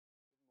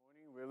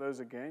Willows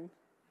again.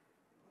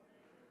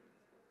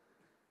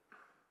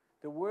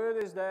 The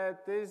word is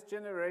that this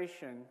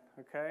generation,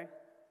 okay?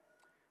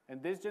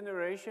 And this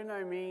generation,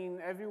 I mean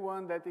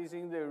everyone that is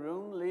in the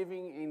room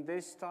living in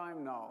this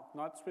time now,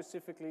 not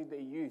specifically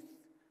the youth.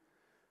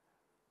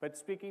 But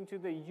speaking to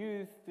the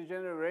youth, the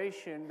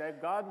generation,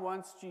 that God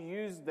wants to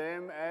use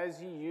them as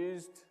He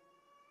used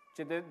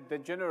the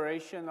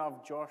generation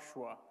of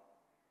Joshua.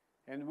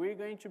 And we're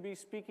going to be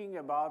speaking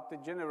about the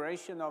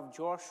generation of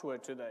Joshua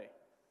today.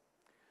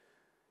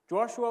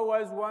 Joshua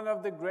was one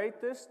of the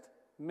greatest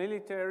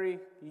military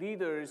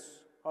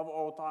leaders of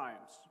all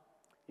times.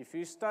 If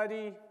you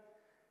study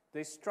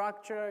the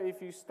structure,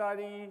 if you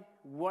study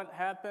what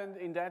happened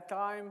in that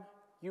time,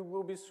 you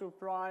will be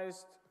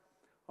surprised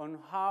on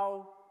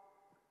how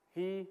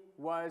he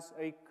was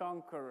a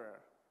conqueror.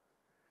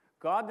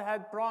 God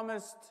had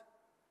promised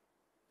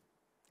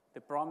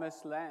the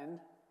promised land,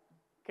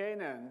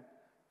 Canaan,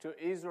 to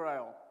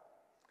Israel.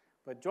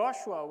 But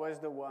Joshua was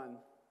the one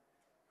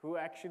who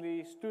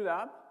actually stood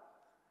up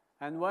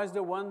and was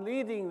the one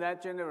leading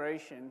that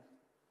generation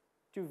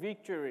to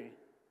victory,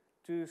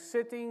 to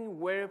sitting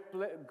where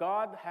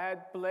God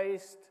had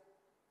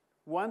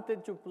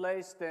wanted to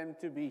place them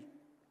to be.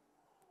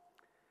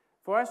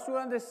 For us to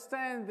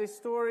understand the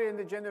story and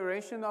the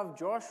generation of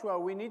Joshua,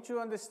 we need to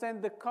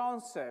understand the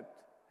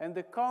concept and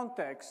the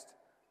context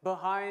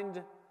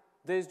behind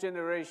this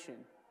generation.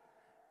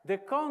 The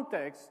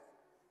context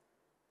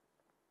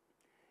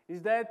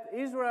is that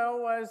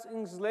Israel was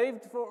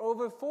enslaved for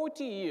over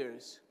 40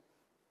 years.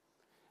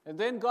 And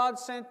then God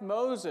sent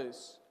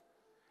Moses.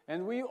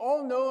 And we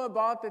all know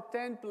about the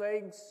 10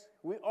 plagues.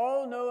 We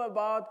all know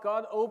about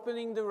God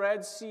opening the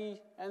Red Sea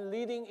and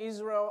leading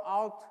Israel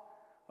out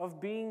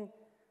of being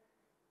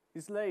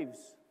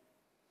slaves,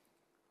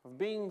 of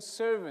being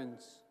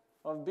servants,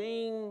 of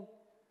being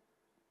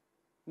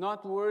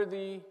not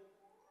worthy,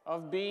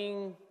 of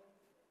being,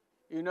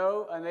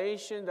 a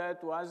nation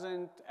that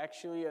wasn't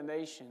actually a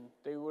nation.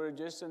 They were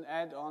just an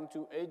add-on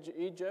to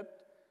Egypt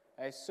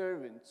as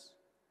servants.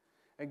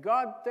 And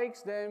God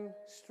takes them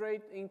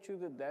straight into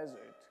the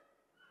desert.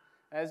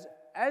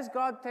 As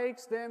God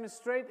takes them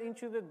straight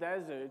into the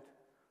desert,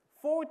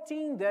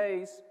 14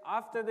 days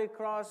after they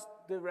crossed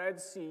the Red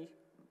Sea,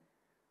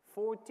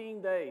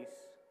 14 days,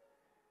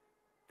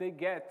 they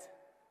get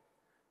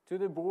to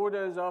the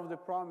borders of the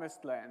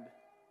Promised Land.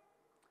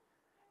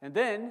 And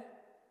then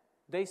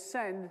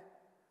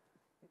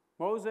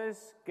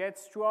Moses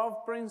gets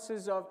 12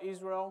 princes of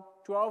Israel,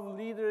 12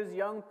 leaders,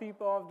 young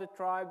people of the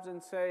tribes,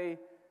 and say,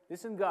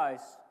 listen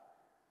guys,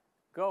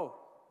 go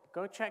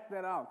check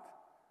that out.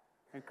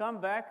 And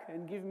come back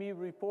and give me a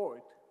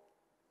report.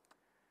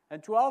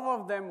 And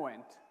 12 of them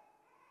went.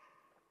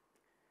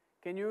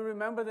 Can you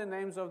remember the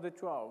names of the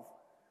 12?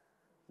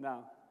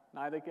 No,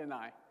 neither can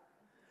I.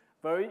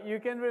 But you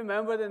can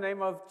remember the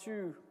name of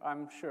 2,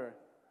 I'm sure.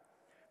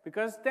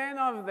 Because 10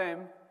 of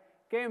them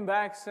came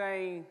back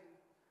saying,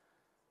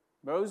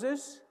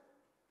 Moses,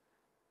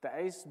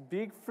 there's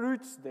big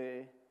fruits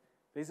there.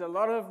 There's a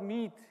lot of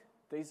meat.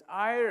 There's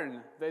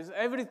iron. There's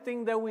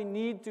everything that we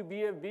need to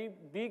be a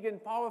big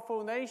and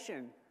powerful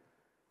nation.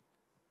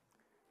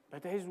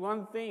 But there's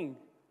one thing.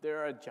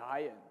 There are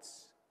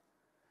giants.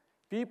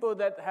 People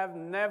that have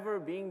never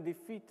been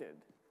defeated.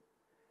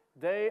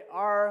 They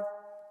are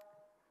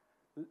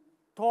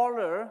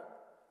taller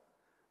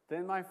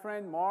than my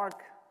friend Mark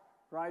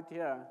right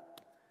here.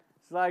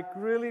 It's like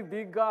really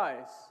big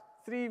guys.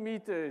 3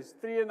 meters,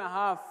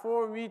 3.5,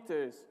 4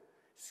 meters.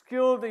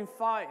 Skilled in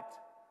fight.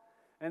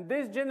 And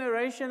this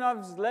generation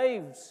of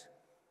slaves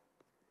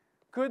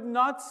could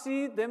not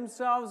see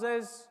themselves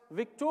as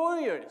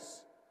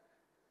victorious.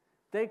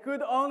 They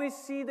could only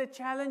see the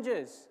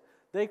challenges.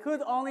 They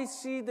could only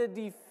see the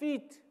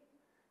defeat.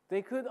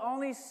 They could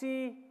only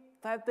see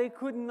that they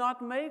could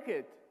not make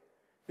it.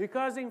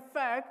 Because in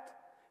fact,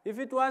 if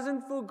it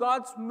wasn't for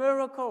God's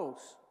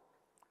miracles,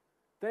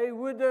 they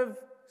would have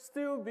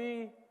still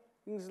been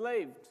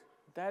enslaved.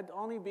 That had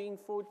only been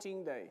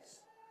 14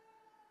 days.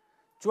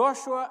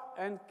 Joshua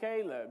and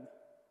Caleb,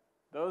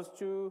 those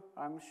 2,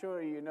 I'm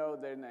sure you know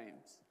their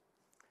names,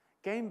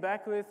 came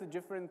back with a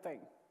different thing.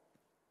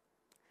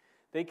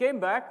 They came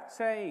back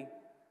saying,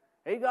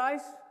 hey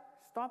guys,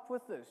 stop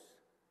with this.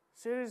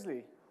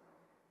 Seriously.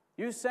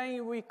 You're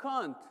saying we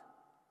can't.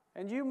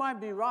 And you might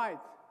be right.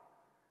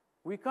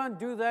 We can't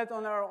do that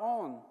on our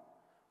own.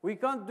 We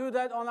can't do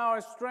that on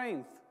our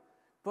strength.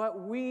 But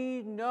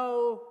we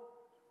know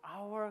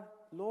our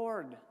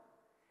Lord.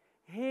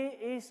 He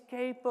is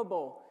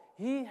capable.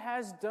 He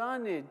has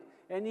done it,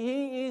 and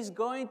He is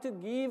going to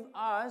give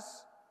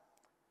us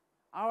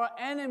our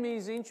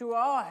enemies into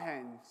our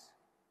hands.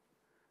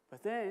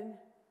 But then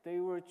they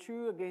were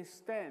 2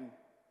 against 10.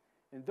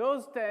 And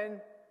those 10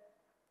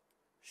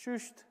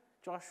 shushed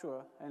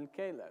Joshua and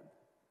Caleb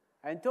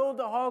and told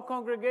the whole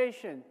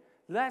congregation,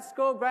 let's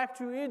go back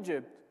to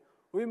Egypt.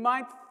 We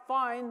might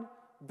find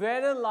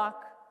better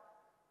luck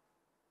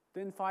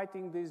than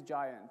fighting these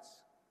giants.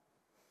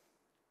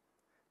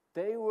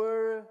 They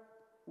were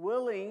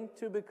willing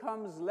to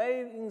become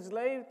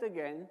enslaved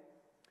again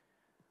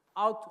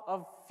out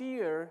of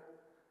fear,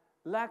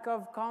 lack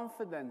of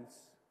confidence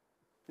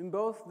in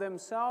both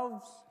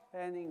themselves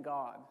and in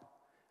God.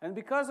 And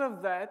because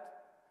of that,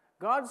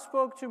 God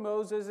spoke to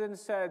Moses and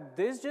said,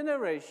 this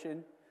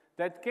generation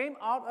that came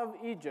out of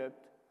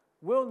Egypt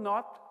will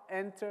not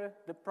enter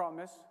the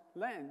promised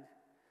land.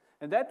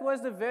 And that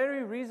was the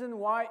very reason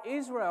why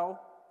Israel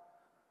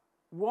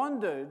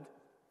wandered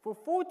for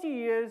 40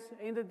 years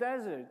in the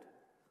desert.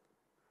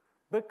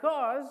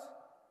 Because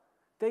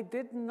they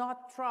did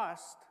not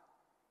trust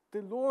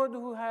the Lord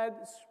who had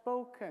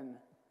spoken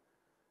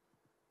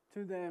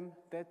to them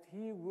that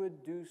He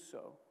would do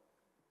so.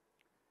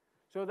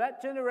 So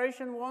that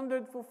generation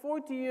wandered for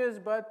 40 years,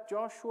 but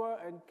Joshua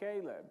and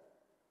Caleb,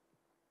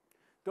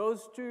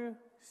 those two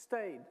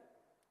stayed.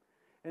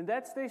 And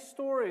that's their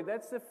story.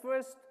 That's the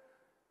first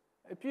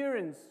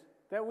appearance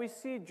that we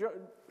see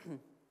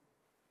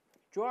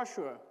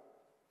Joshua.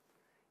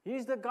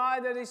 He's the guy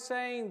that is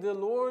saying, the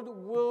Lord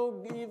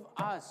will give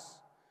us.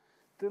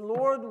 The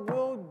Lord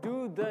will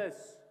do this.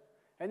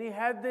 And he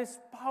had this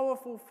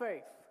powerful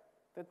faith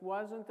that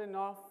wasn't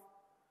enough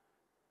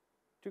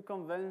to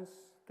convince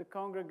the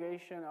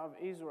congregation of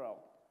Israel.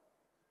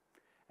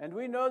 And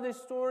we know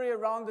this story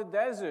around the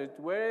desert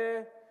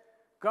where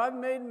God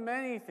made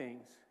many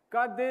things.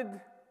 God did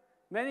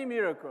many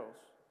miracles.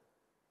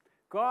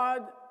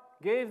 God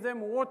gave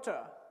them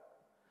water.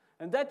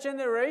 And that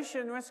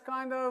generation was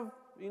kind of,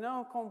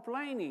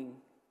 complaining.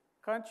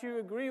 Can't you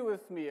agree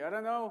with me? I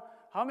don't know.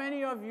 How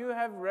many of you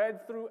have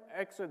read through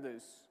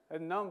Exodus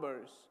and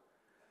Numbers?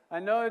 I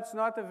know it's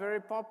not a very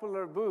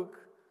popular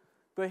book,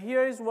 but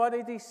here is what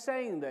it is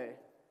saying there.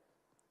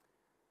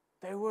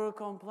 They were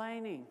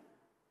complaining.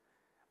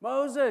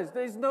 Moses,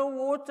 there's no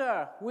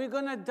water. We're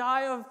going to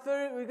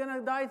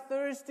die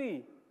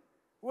thirsty.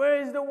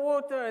 Where is the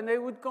water? And they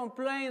would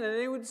complain and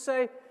they would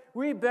say,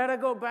 we better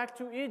go back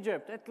to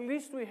Egypt. At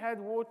least we had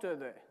water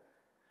there.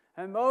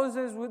 And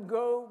Moses would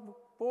go,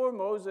 poor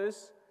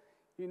Moses,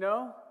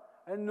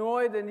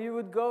 annoyed, and he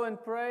would go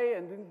and pray,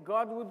 and then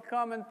God would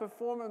come and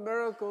perform a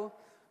miracle.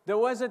 There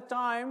was a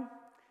time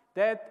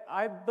that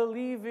I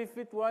believe if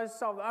it was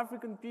South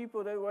African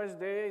people that was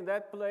there in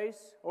that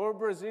place, or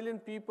Brazilian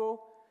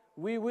people,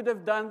 we would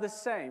have done the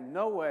same.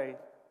 No way.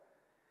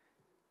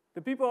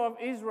 The people of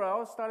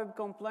Israel started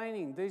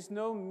complaining, there's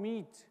no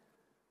meat.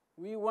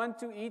 We want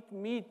to eat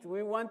meat.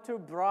 We want to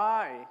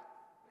braai.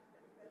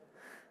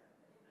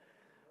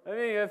 I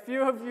mean, a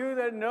few of you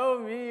that know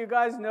me, you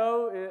guys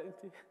know,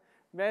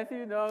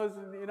 Matthew knows,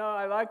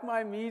 I like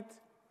my meat.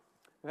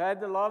 We had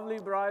the lovely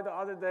braai the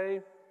other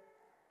day.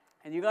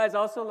 And you guys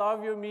also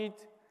love your meat.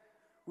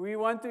 We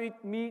want to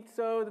eat meat.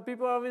 So the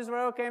people of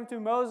Israel came to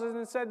Moses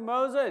and said,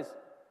 Moses,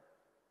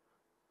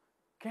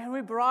 can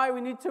we braai?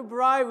 We need to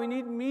braai. We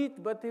need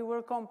meat. But they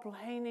were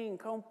complaining.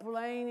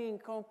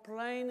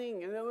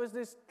 And there was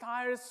this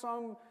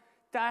tiresome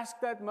task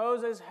that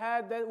Moses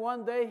had that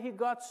one day he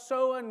got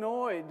so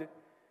annoyed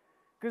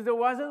because there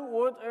wasn't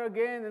water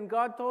again. And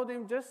God told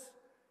him, just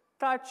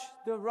touch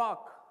the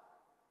rock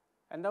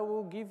and I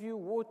will give you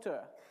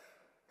water.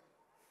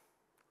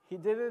 He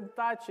didn't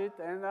touch it,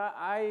 and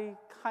I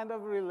kind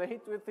of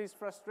relate with his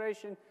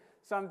frustration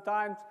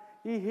sometimes.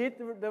 He hit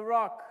the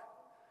rock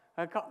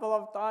a couple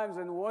of times,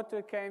 and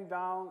water came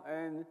down,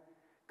 and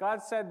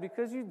God said,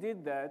 because you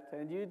did that,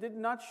 and you did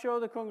not show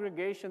the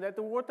congregation that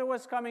the water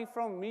was coming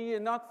from me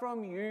and not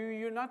from you,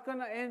 you're not going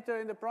to enter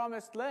in the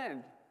promised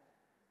land.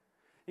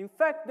 In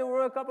fact, there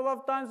were a couple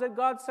of times that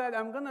God said,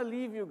 I'm going to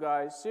leave you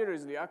guys,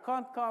 seriously. I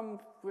can't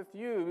come with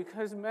you,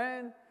 because,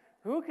 man,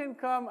 who can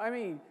come? I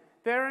mean,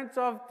 parents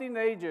of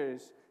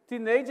teenagers.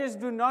 Teenagers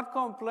do not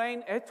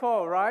complain at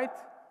all, right?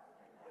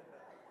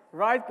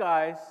 Right,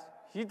 guys?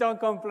 You don't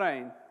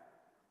complain.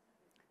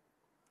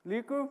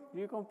 Liku, do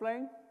you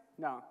complain?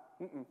 No.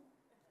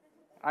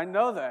 I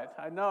know that.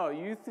 I know.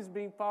 Youth is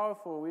being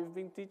powerful. We've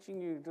been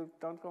teaching you,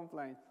 don't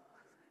complain.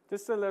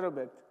 Just a little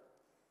bit.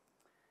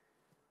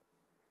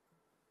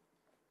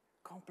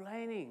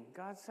 Complaining.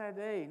 God said,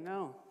 hey,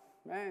 no,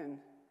 man.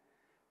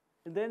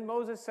 And then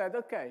Moses said,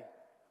 okay,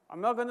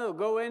 I'm not going to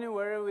go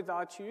anywhere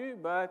without you,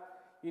 but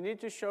you need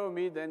to show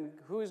me then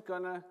who's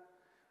going to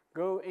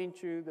go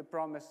into the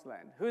promised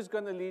land. Who's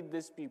going to lead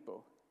these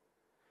people?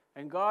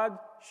 And God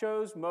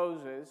shows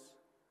Moses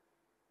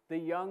the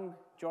young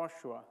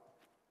Joshua.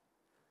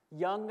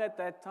 Young at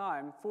that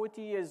time,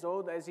 40 years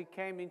old as he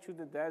came into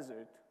the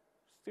desert.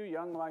 Still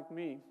young like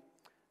me.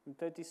 I'm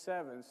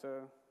 37,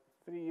 so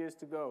 3 years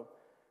to go.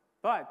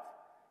 But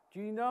do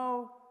you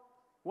know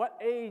what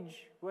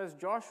age was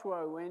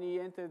Joshua when he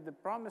entered the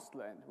promised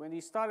land, when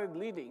he started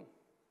leading?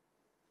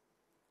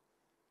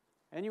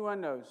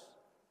 Anyone knows?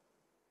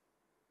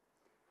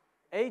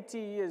 80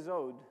 years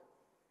old.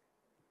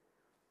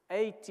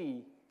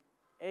 80.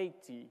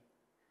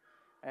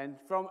 And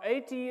from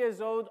 80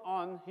 years old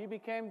on, he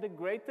became the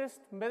greatest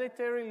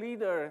military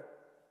leader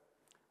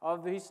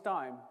of his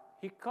time.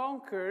 He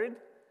conquered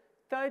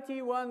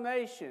 31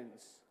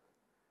 nations,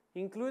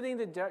 including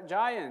the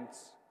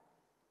giants.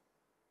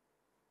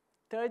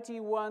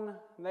 31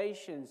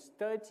 nations,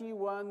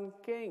 31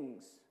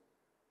 kings.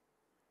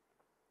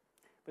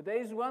 But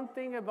there is one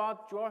thing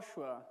about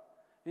Joshua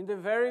in the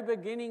very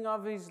beginning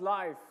of his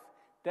life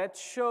that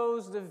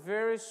shows the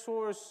very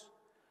source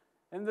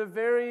and the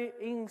very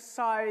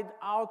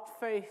inside-out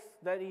faith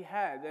that he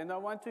had. And I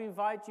want to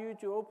invite you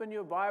to open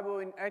your Bible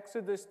in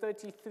Exodus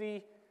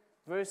 33,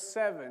 verse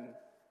 7,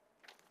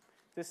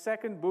 the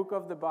second book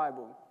of the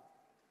Bible.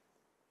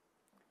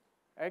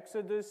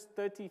 Exodus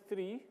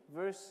 33,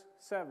 verse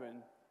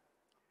 7.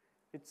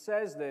 It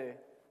says there,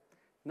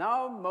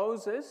 "Now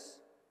Moses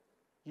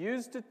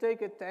used to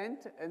take a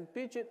tent and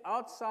pitch it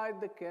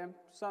outside the camp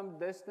some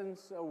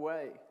distance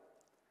away,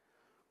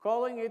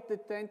 calling it the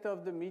tent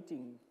of the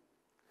meeting.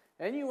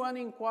 Anyone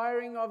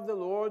inquiring of the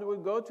Lord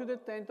would go to the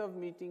tent of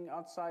meeting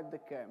outside the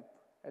camp.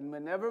 And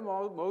whenever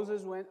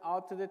Moses went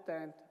out to the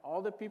tent,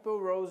 all the people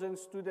rose and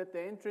stood at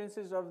the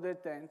entrances of their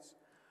tents,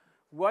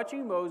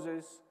 watching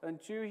Moses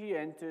until he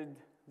entered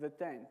the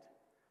tent.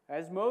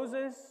 As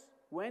Moses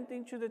went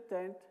into the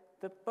tent,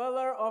 the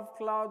pillar of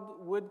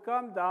cloud would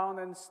come down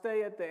and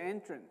stay at the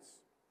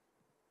entrance,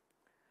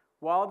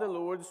 while the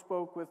Lord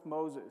spoke with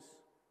Moses.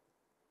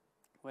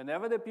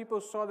 Whenever the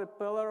people saw the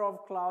pillar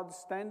of cloud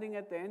standing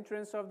at the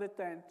entrance of the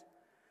tent,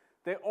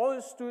 they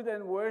all stood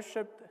and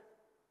worshipped,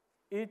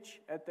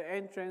 each at the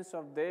entrance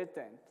of their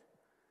tent.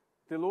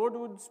 The Lord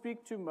would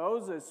speak to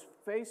Moses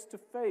face to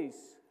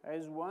face,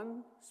 as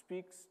one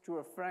speaks to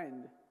a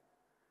friend.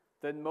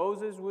 Then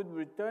Moses would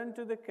return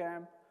to the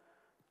camp,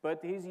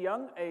 but his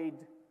young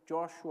aide,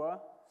 Joshua,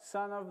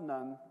 son of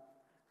Nun,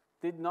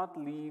 did not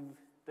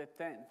leave the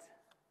tent."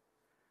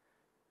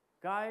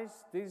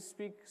 Guys, this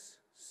speaks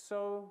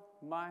so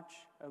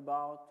much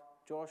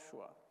about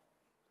Joshua.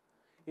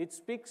 It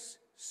speaks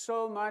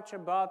so much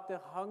about the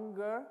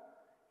hunger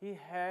he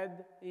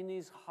had in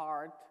his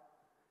heart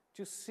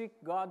to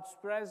seek God's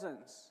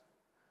presence,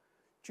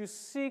 to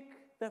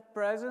seek the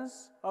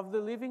presence of the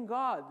living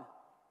God,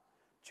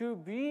 to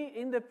be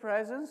in the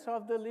presence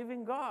of the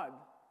living God.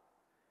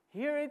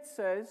 Here it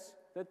says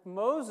that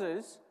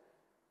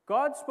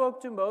God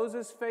spoke to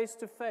Moses face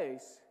to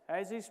face,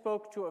 as he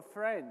spoke to a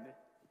friend.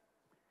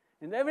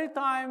 And every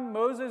time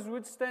Moses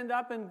would stand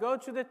up and go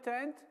to the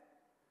tent,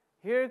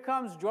 here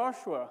comes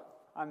Joshua.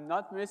 I'm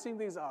not missing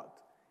this out.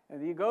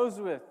 And he goes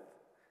with.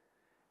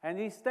 And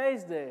he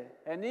stays there.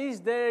 And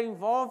he's there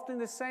involved in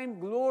the same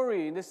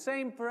glory, in the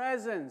same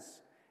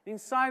presence,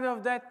 inside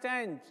of that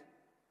tent.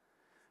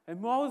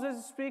 And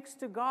Moses speaks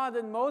to God.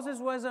 And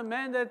Moses was a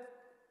man that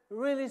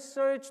really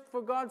searched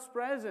for God's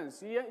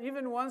presence. He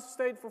even once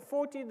stayed for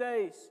 40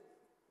 days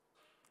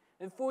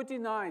and 40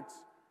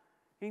 nights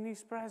in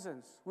his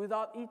presence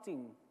without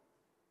eating.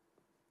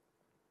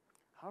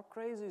 How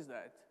crazy is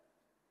that?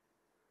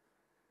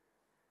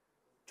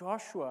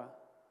 Joshua,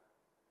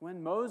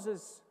 when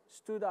Moses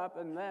stood up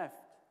and left,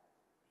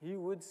 he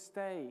would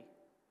stay.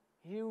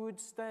 He would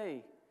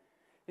stay.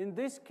 And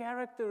this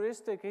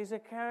characteristic is a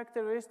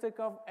characteristic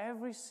of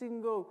every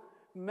single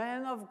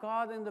man of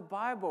God in the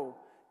Bible,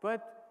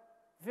 but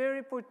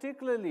very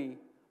particularly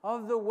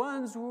of the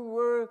ones who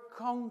were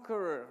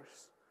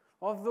conquerors,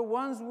 of the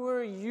ones who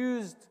were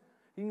used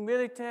in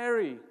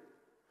military,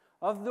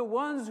 of the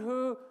ones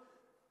who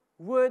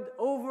would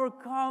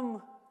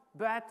overcome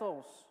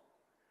battles.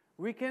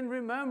 We can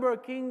remember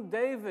King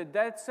David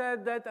that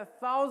said that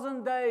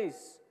 1,000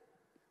 days,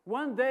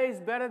 one day is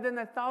better than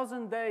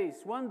 1,000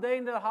 days. One day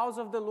in the house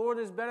of the Lord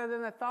is better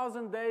than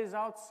 1,000 days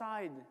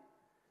outside.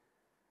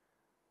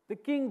 The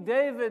King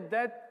David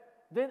that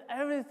did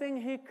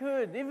everything he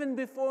could, even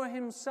before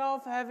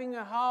himself having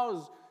a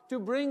house, to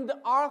bring the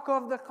Ark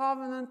of the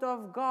Covenant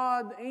of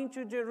God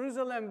into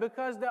Jerusalem,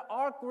 because the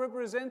Ark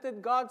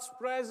represented God's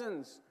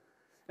presence.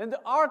 And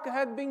the Ark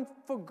had been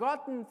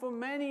forgotten for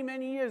many,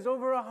 many years.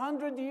 Over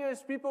 100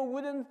 years, people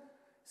wouldn't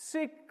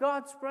seek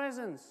God's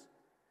presence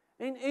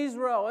in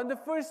Israel. And the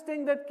first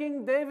thing that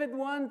King David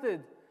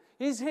wanted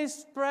is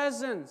His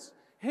presence.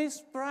 His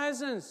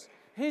presence.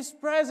 His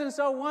presence.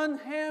 I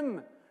want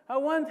Him. I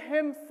want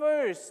Him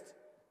first.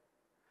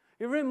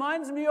 It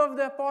reminds me of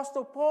the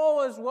Apostle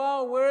Paul as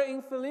well, where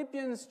in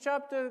Philippians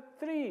chapter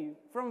 3,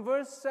 from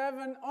verse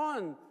 7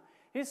 on,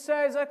 he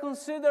says, "I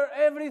consider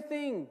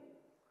everything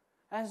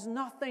as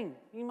nothing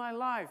in my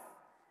life,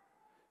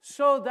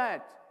 so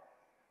that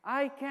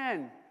I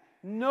can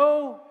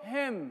know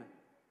Him.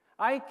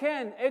 I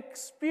can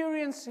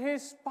experience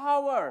His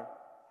power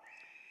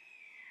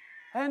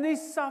and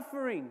His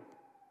suffering.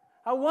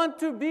 I want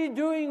to be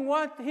doing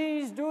what He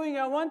is doing.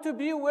 I want to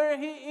be where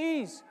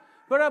He is.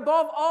 But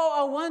above all,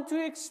 I want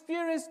to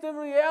experience the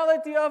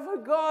reality of a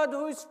God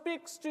who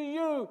speaks to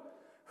you,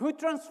 who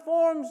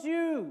transforms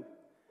you."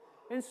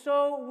 And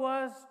so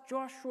was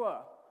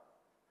Joshua,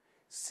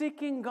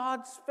 seeking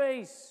God's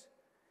face,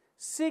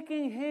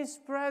 seeking His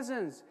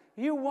presence.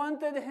 He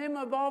wanted Him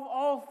above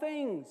all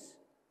things.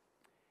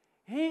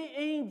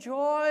 He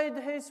enjoyed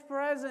His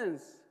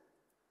presence.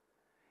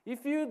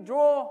 If you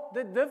draw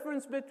the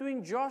difference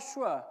between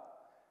Joshua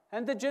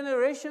and the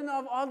generation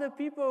of other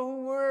people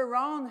who were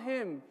around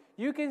him,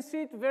 you can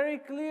see it very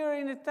clear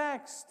in the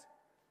text.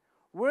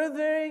 Were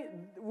they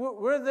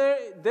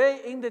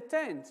in the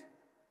tent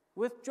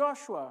with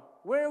Joshua?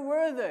 Where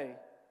were they?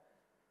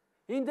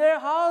 in their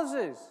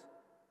houses,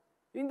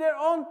 in their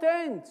own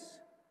tents.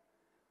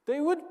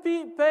 They would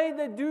pay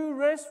the due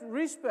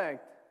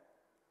respect.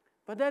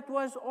 But that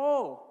was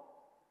all.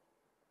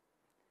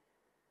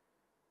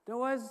 There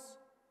was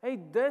a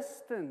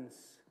distance.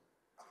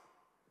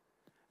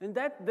 And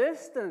that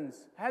distance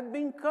had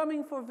been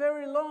coming for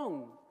very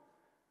long.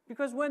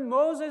 Because when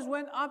Moses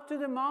went up to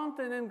the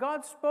mountain and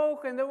God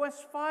spoke and there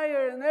was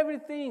fire and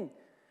everything,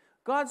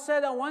 God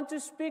said, I want to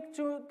speak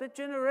to the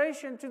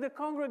generation, to the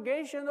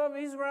congregation of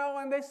Israel.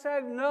 And they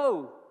said,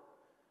 no,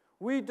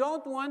 we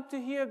don't want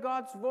to hear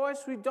God's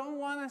voice. We don't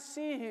want to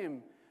see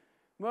Him.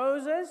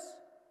 Moses,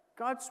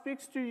 God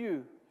speaks to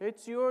you.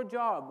 It's your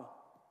job.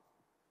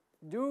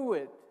 Do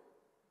it.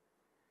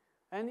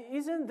 And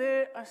isn't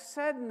there a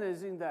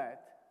sadness in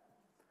that?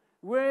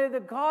 Where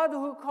the God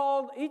who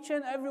called each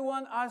and every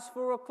one us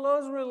for a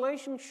close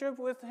relationship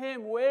with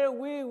Him, where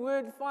we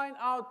would find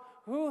out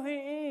who He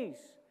is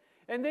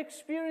and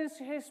experience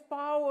His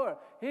power,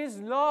 His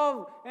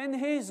love, and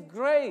His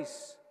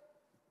grace.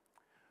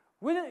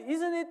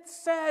 Isn't it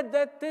sad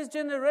that this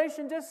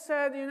generation just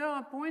said,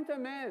 appoint a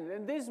man,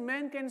 and this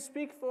man can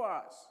speak for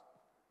us?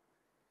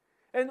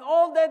 And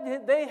all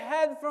that they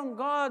had from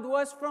God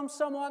was from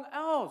someone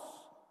else.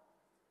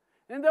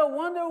 And I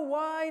wonder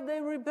why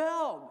they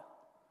rebelled.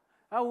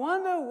 I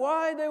wonder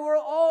why they were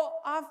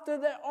all after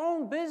their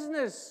own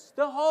business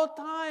the whole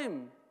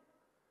time.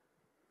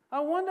 I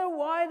wonder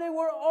why they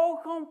were all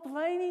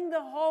complaining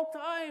the whole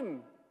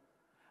time.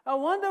 I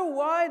wonder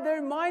why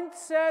their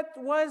mindset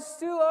was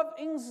still of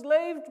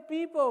enslaved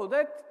people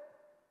that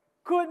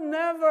could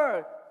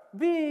never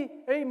be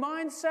a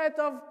mindset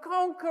of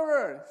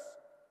conquerors,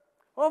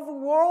 of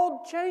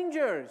world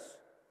changers.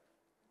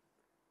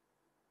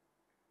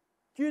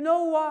 Do you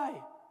know why?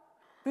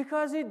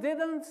 Because they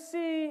didn't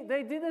see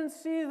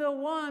the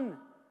one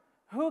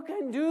who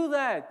can do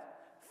that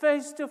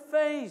face to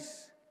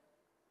face.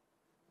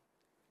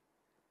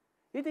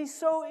 It is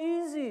so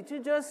easy to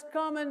just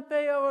come and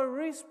pay our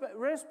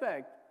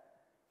respect.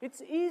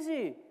 It's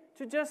easy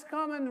to just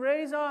come and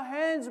raise our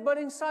hands, but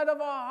inside of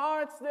our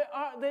hearts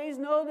there is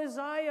no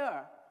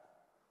desire.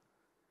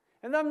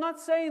 And I'm not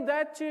saying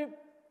that to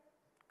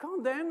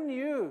condemn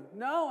you.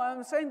 No,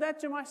 I'm saying that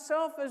to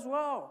myself as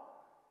well.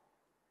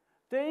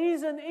 There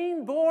is an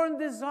inborn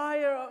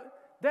desire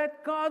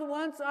that God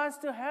wants us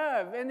to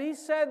have. And He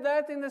said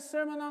that in the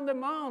Sermon on the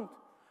Mount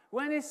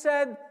when He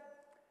said,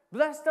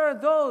 blessed are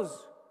those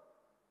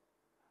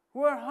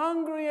who are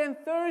hungry and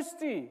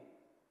thirsty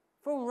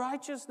for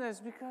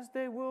righteousness, because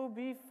they will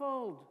be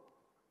filled.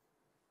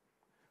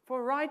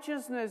 For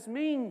righteousness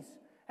means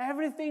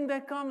everything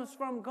that comes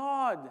from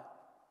God.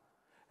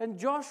 And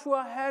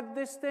Joshua had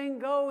this thing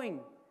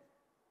going.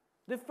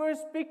 The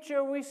first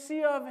picture we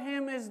see of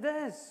him is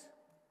this.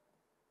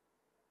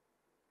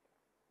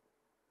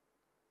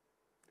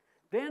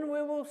 Then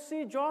we will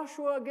see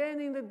Joshua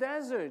again in the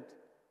desert.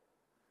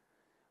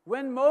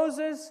 When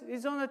Moses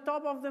is on the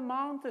top of the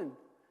mountain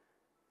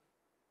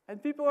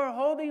and people are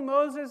holding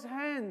Moses'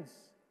 hands,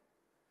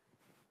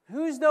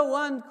 who's the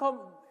one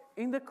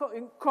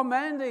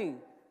commanding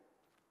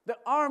the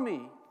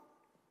army?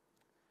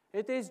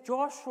 It is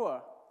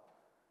Joshua.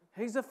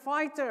 He's a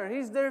fighter.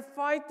 He's there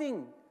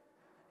fighting.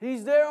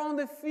 He's there on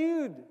the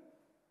field.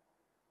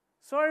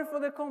 Sorry for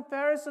the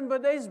comparison,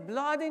 but there's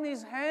blood in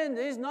his hand.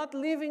 He's not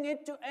leaving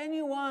it to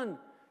anyone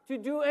to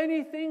do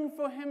anything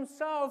for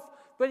himself,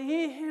 but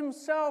he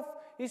himself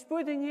is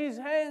putting his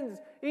hands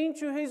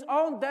into his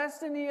own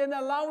destiny and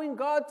allowing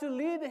God to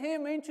lead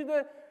him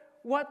into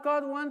what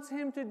God wants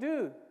him to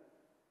do.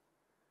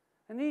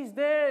 And he's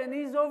there and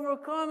he's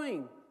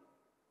overcoming.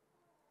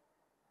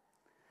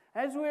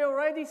 As we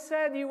already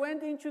said, he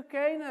went into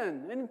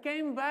Canaan and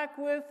came back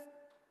with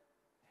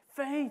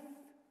faith.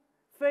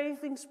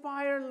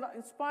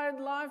 Faith-inspired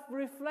life,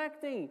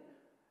 reflecting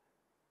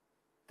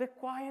the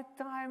quiet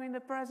time in the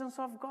presence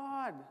of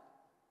God.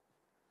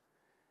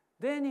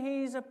 Then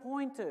he is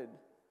appointed.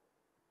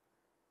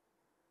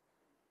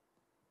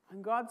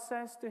 And God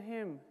says to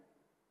him,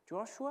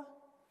 Joshua,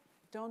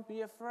 don't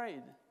be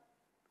afraid.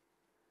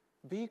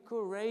 Be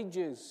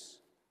courageous.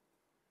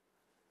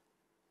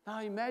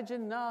 Now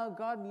imagine now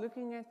God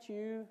looking at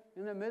you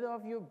in the middle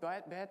of your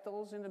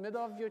battles, in the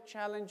middle of your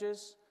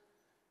challenges,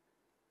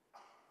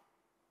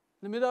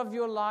 in the middle of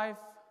your life,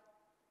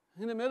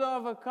 in the middle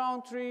of a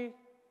country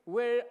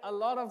where a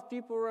lot of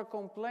people are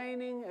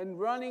complaining and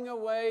running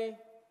away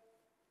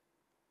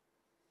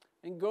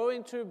and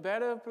going to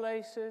better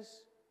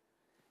places.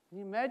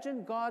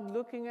 Imagine God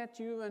looking at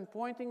you and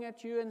pointing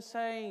at you and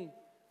saying,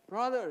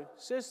 brother,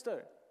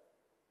 sister,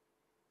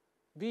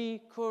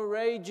 be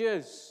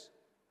courageous.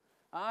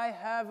 I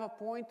have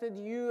appointed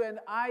you and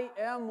I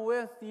am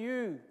with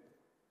you.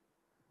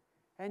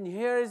 And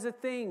here is the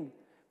thing.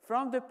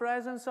 From the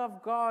presence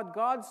of God,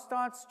 God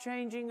starts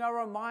changing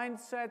our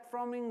mindset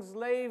from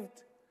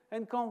enslaved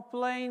and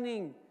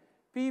complaining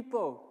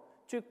people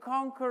to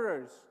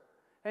conquerors.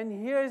 And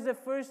here's the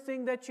first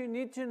thing that you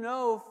need to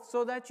know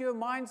so that your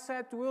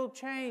mindset will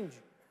change.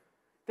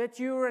 That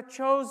you are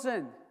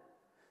chosen.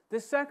 The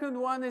second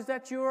one is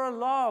that you are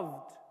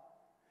loved.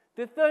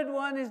 The third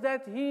one is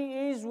that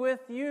He is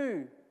with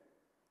you.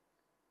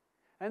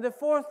 And the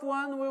fourth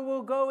one we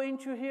will go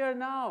into here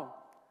now.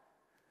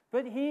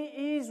 But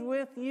He is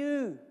with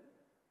you.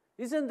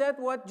 Isn't that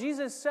what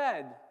Jesus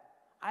said?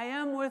 I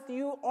am with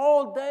you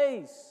all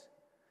days.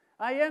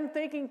 I am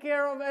taking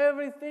care of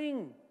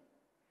everything.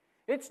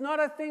 It's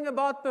not a thing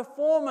about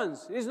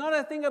performance. It's not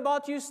a thing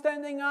about you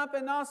standing up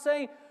and now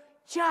saying,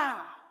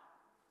 "Cha,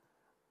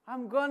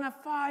 I'm going to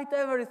fight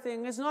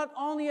everything." It's not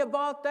only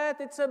about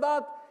that. It's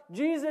about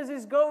Jesus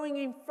is going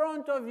in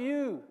front of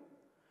you.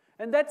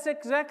 And that's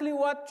exactly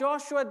what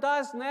Joshua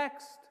does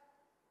next.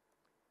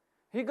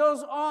 He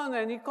goes on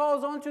and he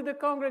calls on to the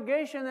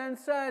congregation and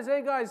says,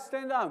 "Hey guys,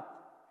 stand up.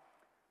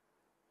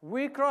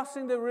 We're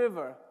crossing the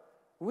river.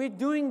 We're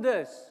doing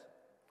this."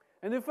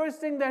 And the first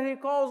thing that he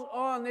calls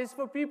on is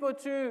for people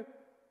to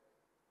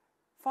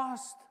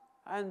fast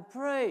and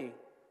pray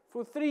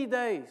for 3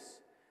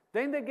 days.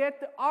 Then they get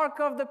the ark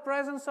of the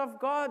presence of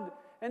God.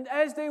 And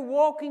as they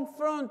walk in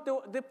front,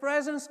 the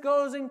presence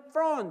goes in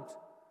front.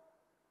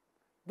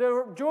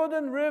 The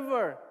Jordan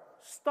River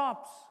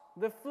stops.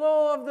 The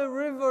flow of the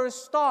river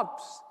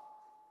stops.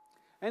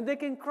 And they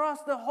can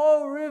cross the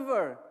whole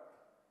river,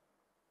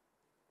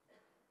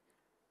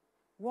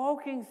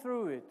 walking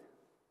through it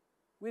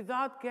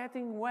without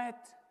getting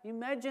wet.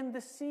 Imagine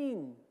the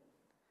scene.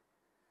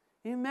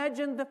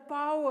 Imagine the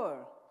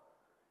power.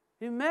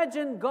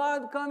 Imagine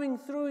God coming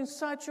through in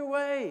such a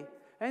way.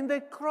 And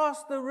they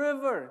cross the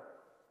river.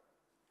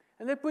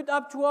 And they put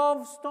up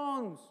 12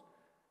 stones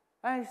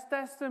as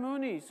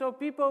testimony. So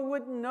people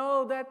would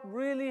know that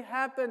really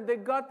happened. They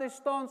got the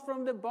stones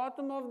from the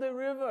bottom of the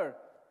river.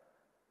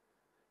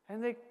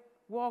 And they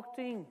walked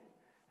in.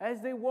 As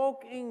they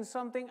walk in,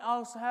 something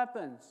else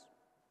happens.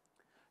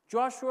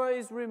 Joshua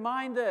is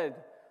reminded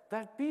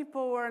that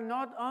people were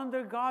not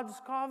under God's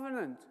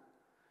covenant.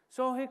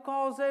 So he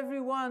calls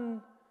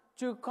everyone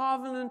to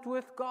covenant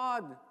with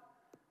God.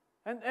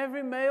 And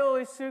every male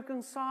is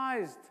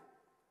circumcised.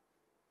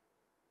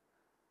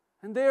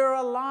 And they are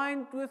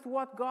aligned with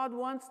what God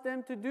wants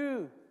them to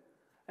do.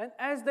 And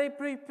as they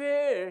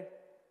prepare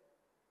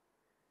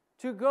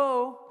to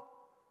go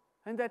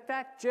and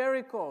attack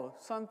Jericho,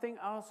 something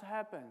else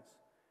happens.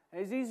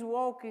 As he's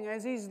walking,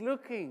 as he's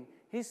looking,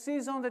 he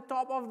sees on the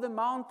top of the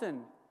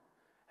mountain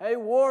a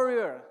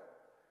warrior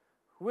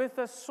with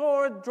a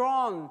sword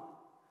drawn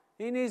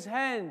in his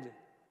hand.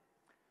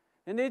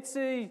 And it's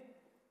a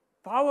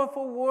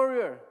powerful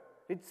warrior.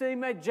 It's a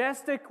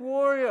majestic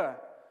warrior.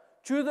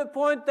 To the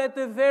point that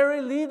the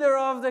very leader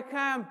of the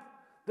camp,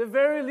 the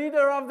very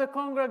leader of the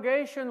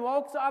congregation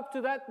walks up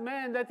to that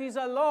man that is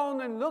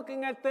alone and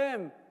looking at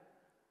them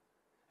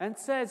and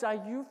says, "Are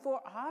you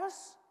for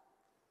us?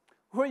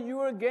 Or are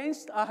you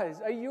against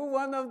us? Are you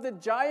one of the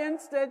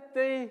giants that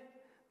they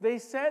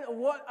said?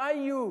 What are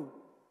you?"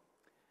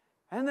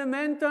 And the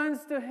man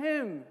turns to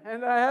him,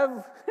 and I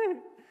have,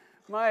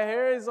 my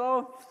hair is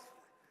all,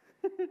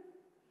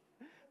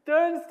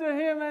 turns to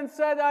him and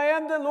said, "I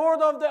am the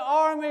Lord of the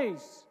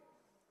armies.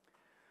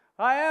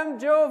 I am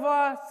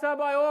Jehovah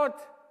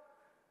Sabaoth,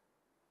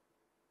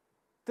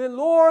 the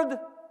Lord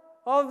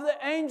of the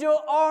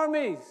angel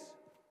armies,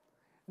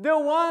 the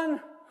one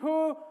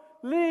who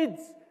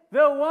leads,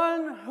 the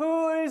one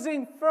who is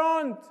in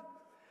front."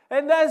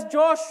 And as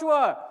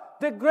Joshua,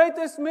 the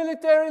greatest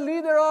military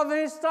leader of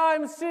his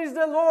time, sees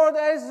the Lord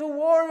as a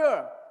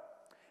warrior,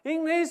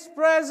 in his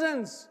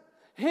presence,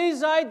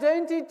 his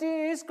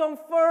identity is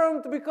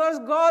confirmed because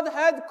God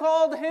had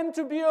called him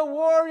to be a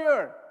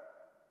warrior.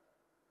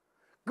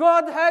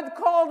 God had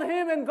called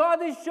him, and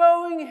God is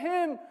showing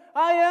him,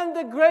 "I am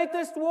the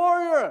greatest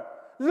warrior.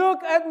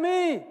 Look at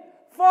me.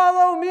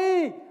 Follow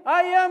me.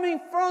 I am in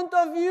front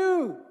of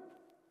you."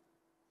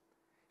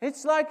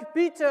 It's like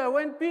Peter,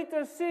 when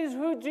Peter sees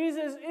who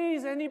Jesus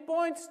is, and he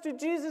points to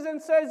Jesus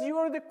and says, "You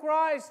are the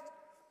Christ."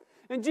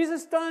 And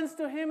Jesus turns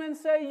to him and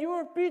says, "You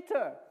are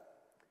Peter."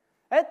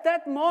 At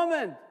that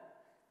moment,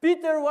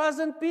 Peter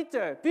wasn't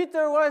Peter.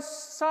 Peter was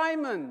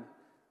Simon.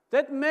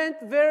 That meant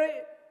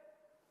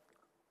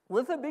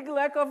with a big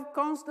lack of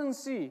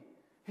constancy.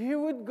 He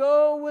would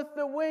go with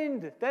the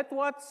wind. That's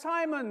what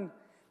Simon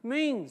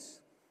means.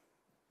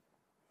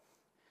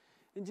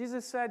 And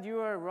Jesus said, "You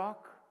are a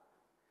rock.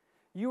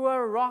 You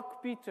are a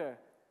rock, Peter."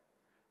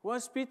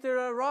 Was Peter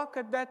a rock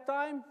at that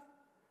time?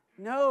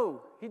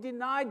 No. He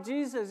denied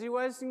Jesus. He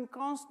was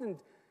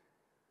inconstant.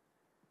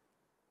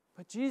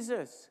 But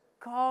Jesus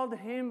called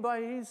him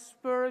by his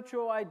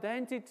spiritual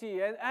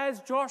identity. And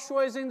as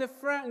Joshua is in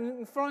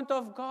front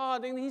of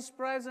God, in his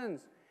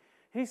presence,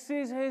 he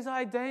sees his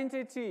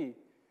identity.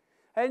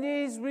 And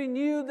he is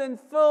renewed and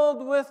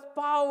filled with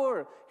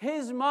power.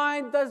 His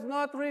mind does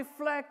not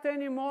reflect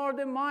anymore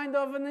the mind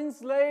of an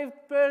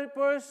enslaved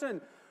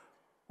person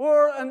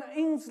or an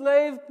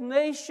enslaved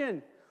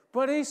nation.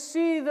 But he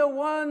sees the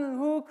one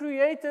who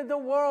created the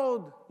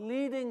world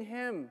leading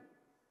him.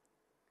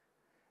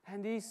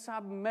 And he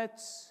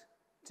submits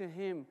to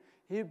him.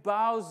 He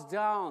bows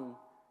down.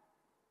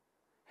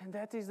 And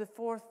that is the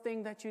fourth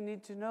thing that you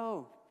need to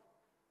know.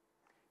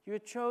 You're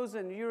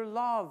chosen. You're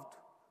loved.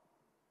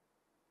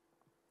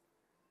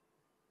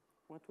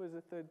 What was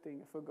the third thing?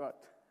 I forgot.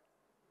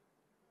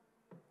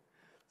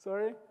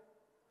 Sorry?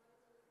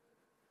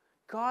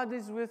 God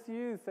is with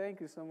you. Thank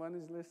you. Someone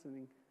is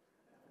listening.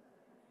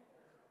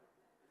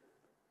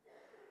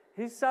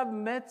 He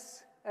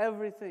submits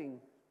everything.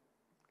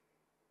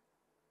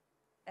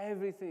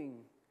 Everything.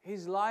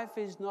 His life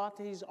is not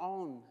his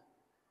own.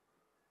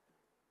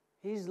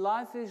 His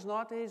life is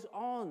not his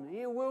own.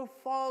 He will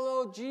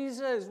follow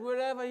Jesus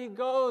wherever he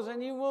goes,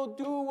 and he will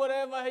do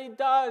whatever he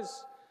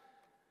does.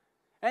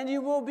 And he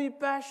will be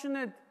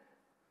passionate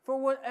for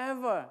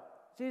whatever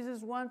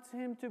Jesus wants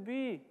him to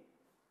be.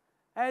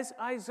 As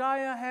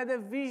Isaiah had a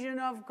vision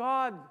of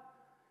God,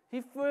 he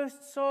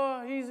first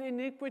saw his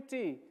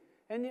iniquity.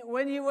 And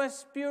when he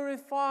was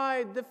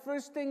purified, the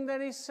first thing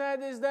that he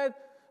said is that,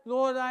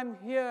 Lord, I'm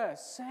here.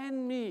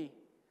 Send me.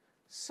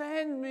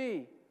 Send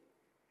me.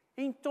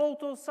 In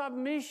total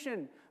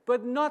submission,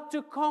 but not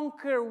to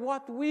conquer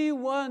what we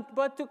want,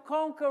 but to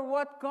conquer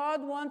what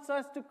God wants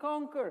us to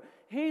conquer.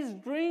 His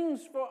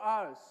dreams for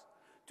us.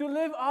 To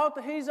live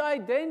out his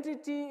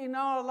identity in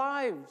our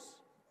lives.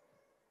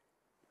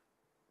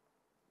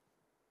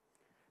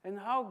 And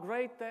how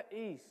great that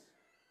is.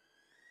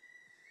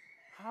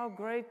 How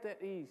great that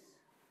is.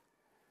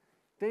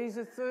 There's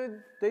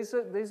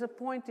a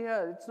point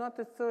here. It's not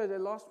the third. I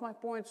lost my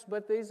points,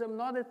 but there's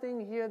another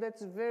thing here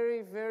that's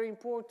very, very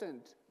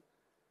important.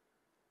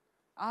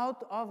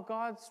 Out of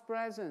God's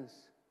presence,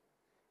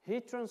 he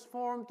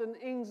transformed an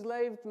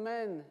enslaved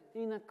man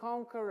in a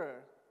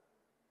conqueror.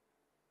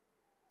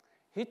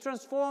 He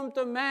transformed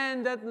a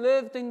man that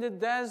lived in the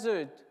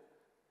desert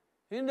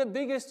in the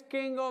biggest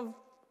king of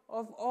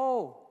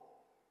all.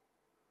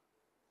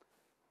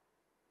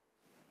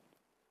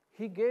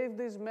 He gave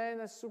this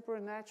man a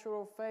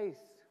supernatural faith.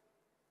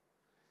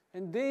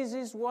 And this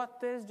is what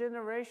this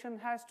generation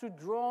has to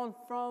draw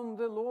from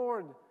the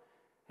Lord.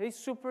 A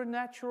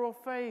supernatural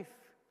faith.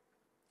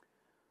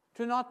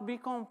 To not be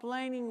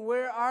complaining,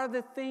 where are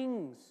the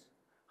things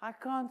I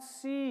can't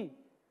see?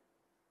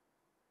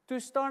 To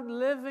start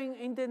living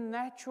in the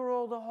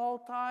natural the whole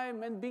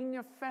time and being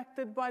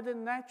affected by the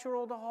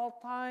natural the whole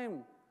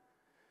time.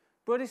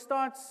 But he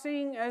starts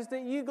seeing as the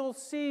eagle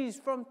sees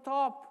from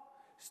top.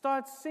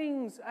 Starts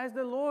seeing as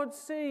the Lord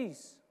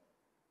sees.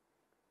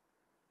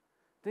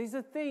 There's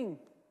a thing.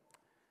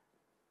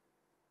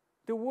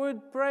 The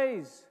word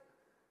praise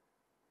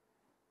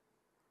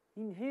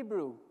in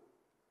Hebrew.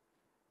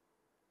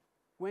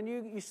 When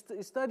you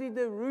study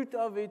the root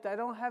of it, I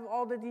don't have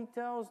all the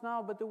details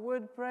now, but the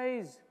word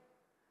praise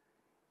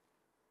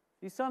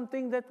is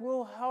something that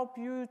will help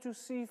you to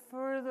see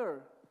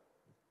further,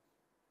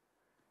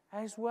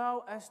 as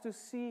well as to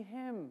see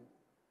him.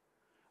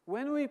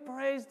 When we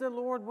praise the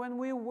Lord, when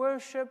we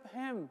worship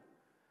him,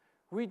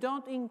 we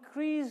don't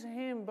increase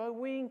him, but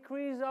we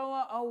increase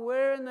our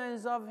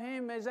awareness of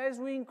him. As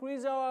we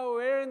increase our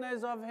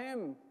awareness of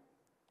him,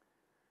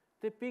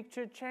 the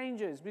picture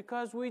changes,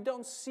 because we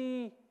don't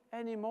see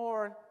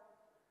anymore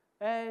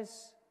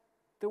as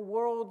the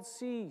world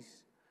sees,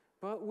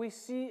 but we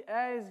see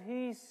as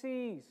he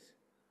sees.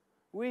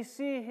 We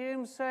see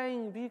him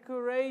saying, be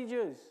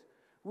courageous.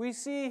 We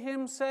see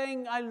him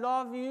saying, I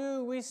love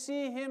you. We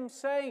see him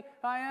saying,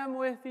 I am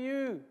with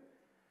you.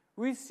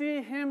 We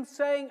see him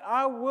saying,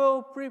 I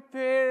will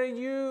prepare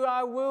you.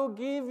 I will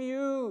give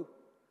you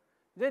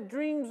the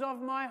dreams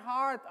of my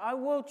heart. I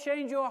will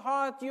change your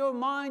heart, your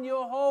mind,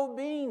 your whole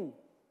being.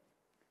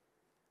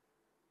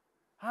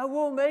 I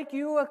will make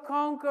you a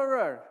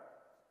conqueror.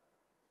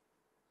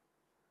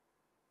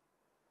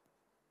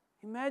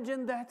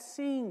 Imagine that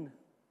scene.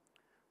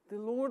 The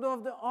Lord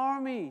of the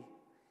army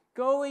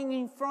going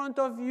in front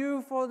of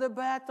you for the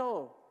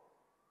battle.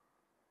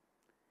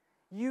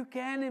 You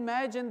can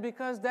imagine,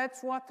 because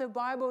that's what the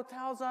Bible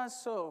tells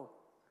us so.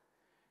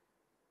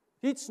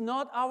 It's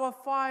not our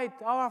fight.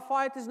 Our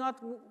fight is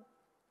not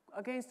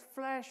against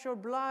flesh or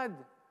blood.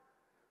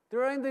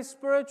 They're in the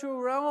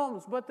spiritual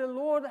realms, but the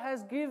Lord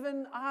has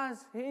given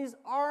us his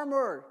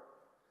armor.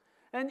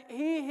 And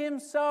he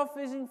himself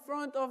is in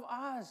front of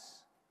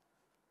us.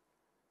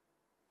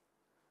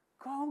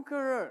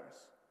 Conquerors.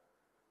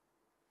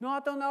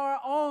 Not on our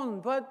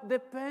own, but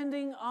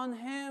depending on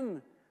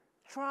him.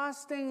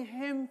 Trusting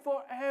him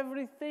for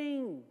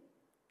everything.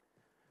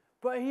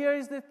 But here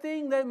is the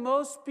thing that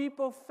most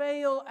people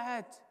fail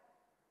at.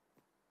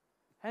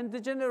 And the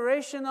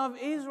generation of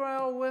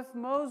Israel with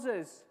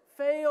Moses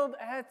failed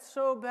at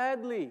so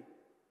badly.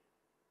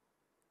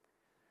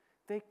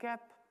 They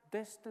kept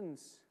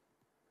distance.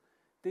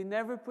 They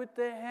never put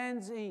their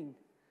hands in.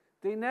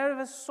 They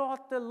never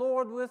sought the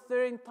Lord with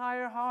their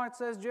entire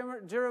hearts, as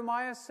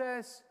Jeremiah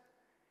says.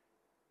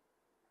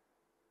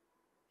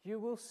 You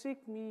will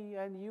seek me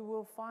and you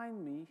will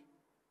find me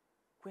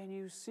when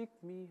you seek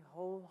me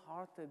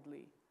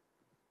wholeheartedly.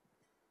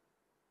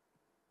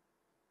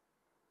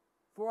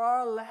 For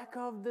our lack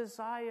of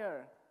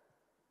desire,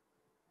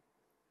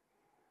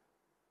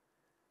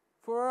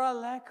 for our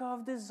lack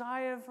of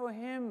desire for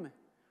him,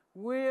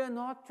 we are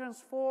not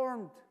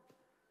transformed.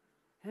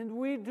 And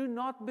we do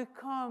not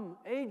become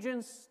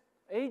agents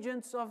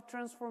of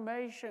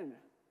transformation.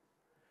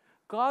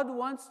 God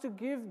wants to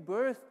give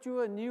birth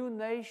to a new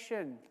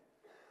nation.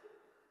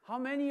 How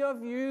many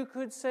of you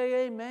could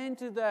say amen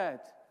to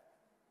that?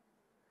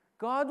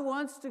 God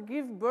wants to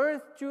give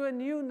birth to a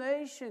new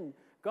nation.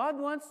 God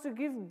wants to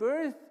give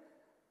birth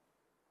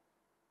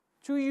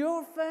to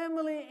your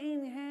family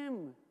in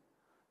Him.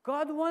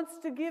 God wants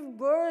to give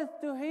birth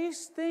to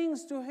His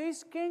things, to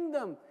His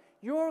kingdom.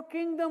 Your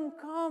kingdom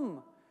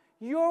come.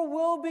 Your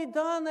will be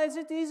done as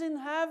it is in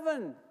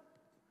heaven.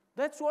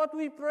 That's what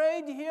we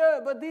prayed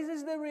here, but this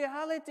is the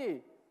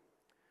reality.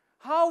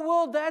 How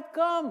will that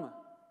come?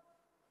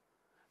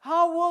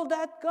 How will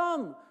that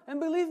come? And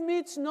believe me,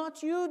 it's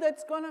not you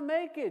that's going to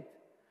make it.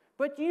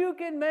 But you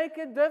can make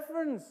a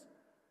difference.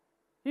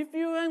 If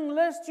you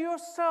enlist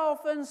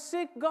yourself and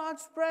seek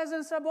God's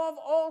presence above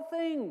all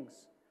things.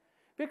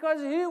 Because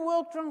He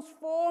will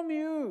transform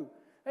you.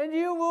 And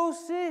you will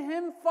see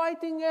Him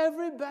fighting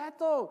every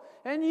battle.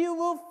 And you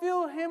will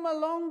feel Him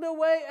along the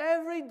way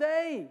every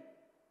day.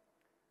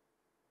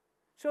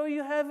 So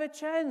you have a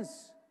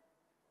chance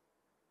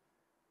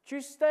to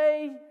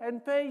stay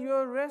and pay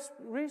your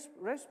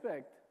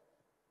respect.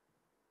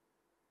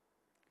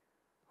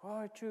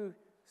 Or to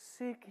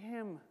seek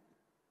Him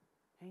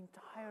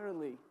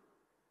entirely.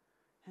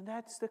 And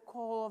that's the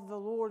call of the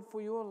Lord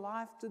for your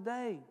life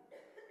today.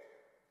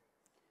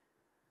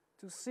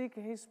 To seek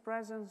His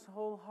presence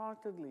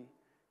wholeheartedly.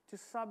 To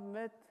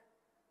submit,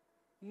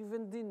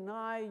 even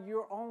deny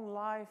your own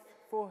life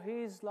for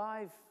His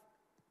life.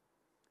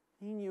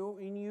 In you,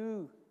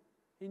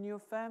 in your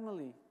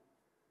family.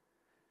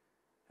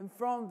 And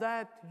from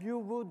that, you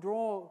will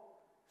draw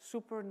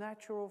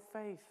supernatural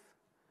faith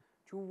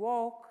to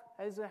walk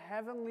as a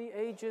heavenly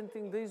agent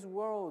in this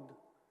world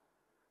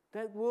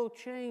that will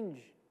change,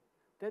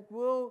 that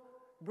will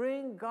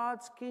bring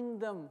God's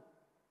kingdom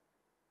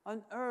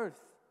on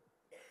earth.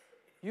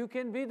 You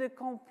can be the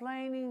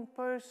complaining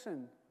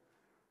person,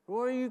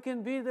 or you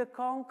can be the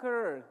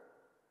conqueror.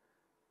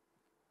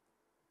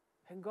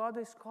 And God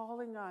is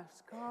calling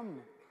us,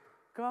 come.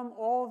 Come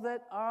all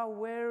that are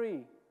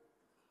weary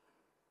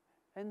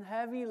and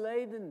heavy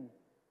laden.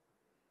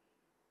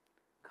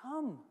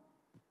 Come.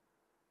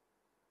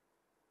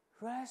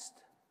 Rest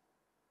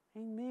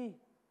in me.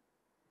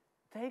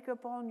 Take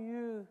upon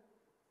you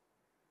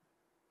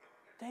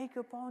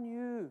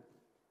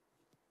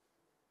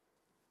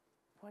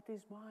what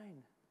is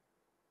mine.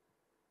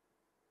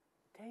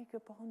 Take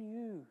upon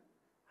you.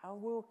 I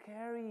will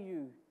carry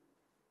you.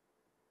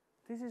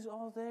 This is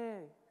all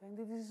there, and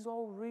this is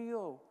all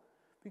real,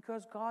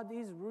 because God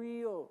is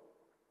real.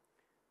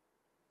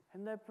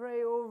 And I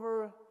pray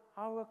over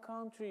our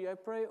country, I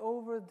pray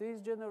over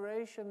this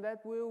generation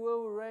that we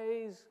will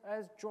raise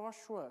as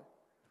Joshua,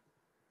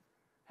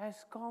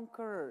 as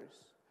conquerors.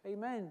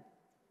 Amen.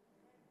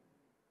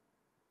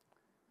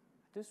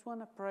 I just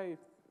want to pray.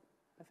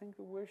 I think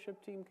the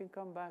worship team can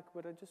come back,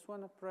 but I just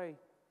want to pray.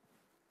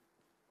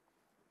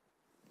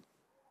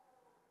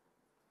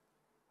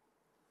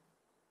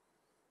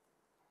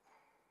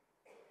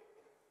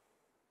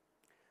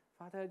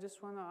 Father, I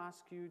just want to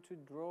ask you to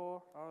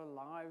draw our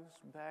lives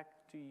back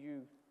to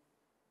you.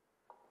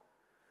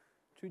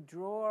 To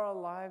draw our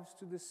lives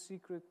to the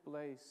secret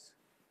place.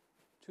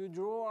 To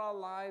draw our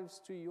lives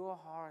to your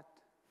heart.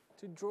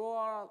 To draw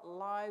our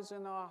lives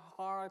and our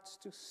hearts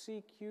to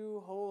seek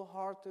you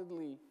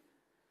wholeheartedly.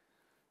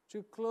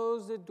 To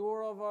close the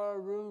door of our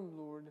room,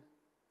 Lord,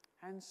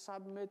 and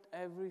submit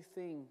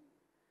everything.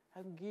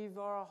 And give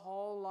our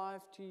whole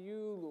life to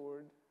you,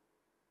 Lord.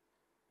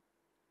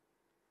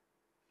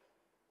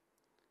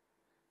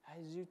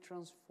 As you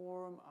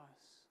transform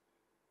us,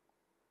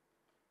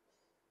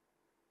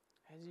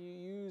 as you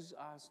use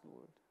us,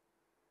 Lord,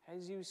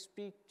 as you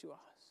speak to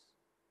us,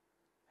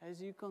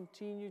 as you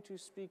continue to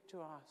speak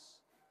to us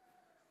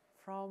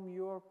from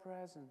your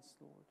presence,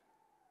 Lord,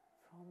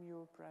 from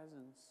your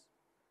presence,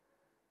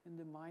 in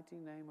the mighty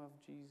name of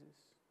Jesus.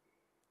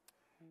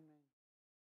 Amen.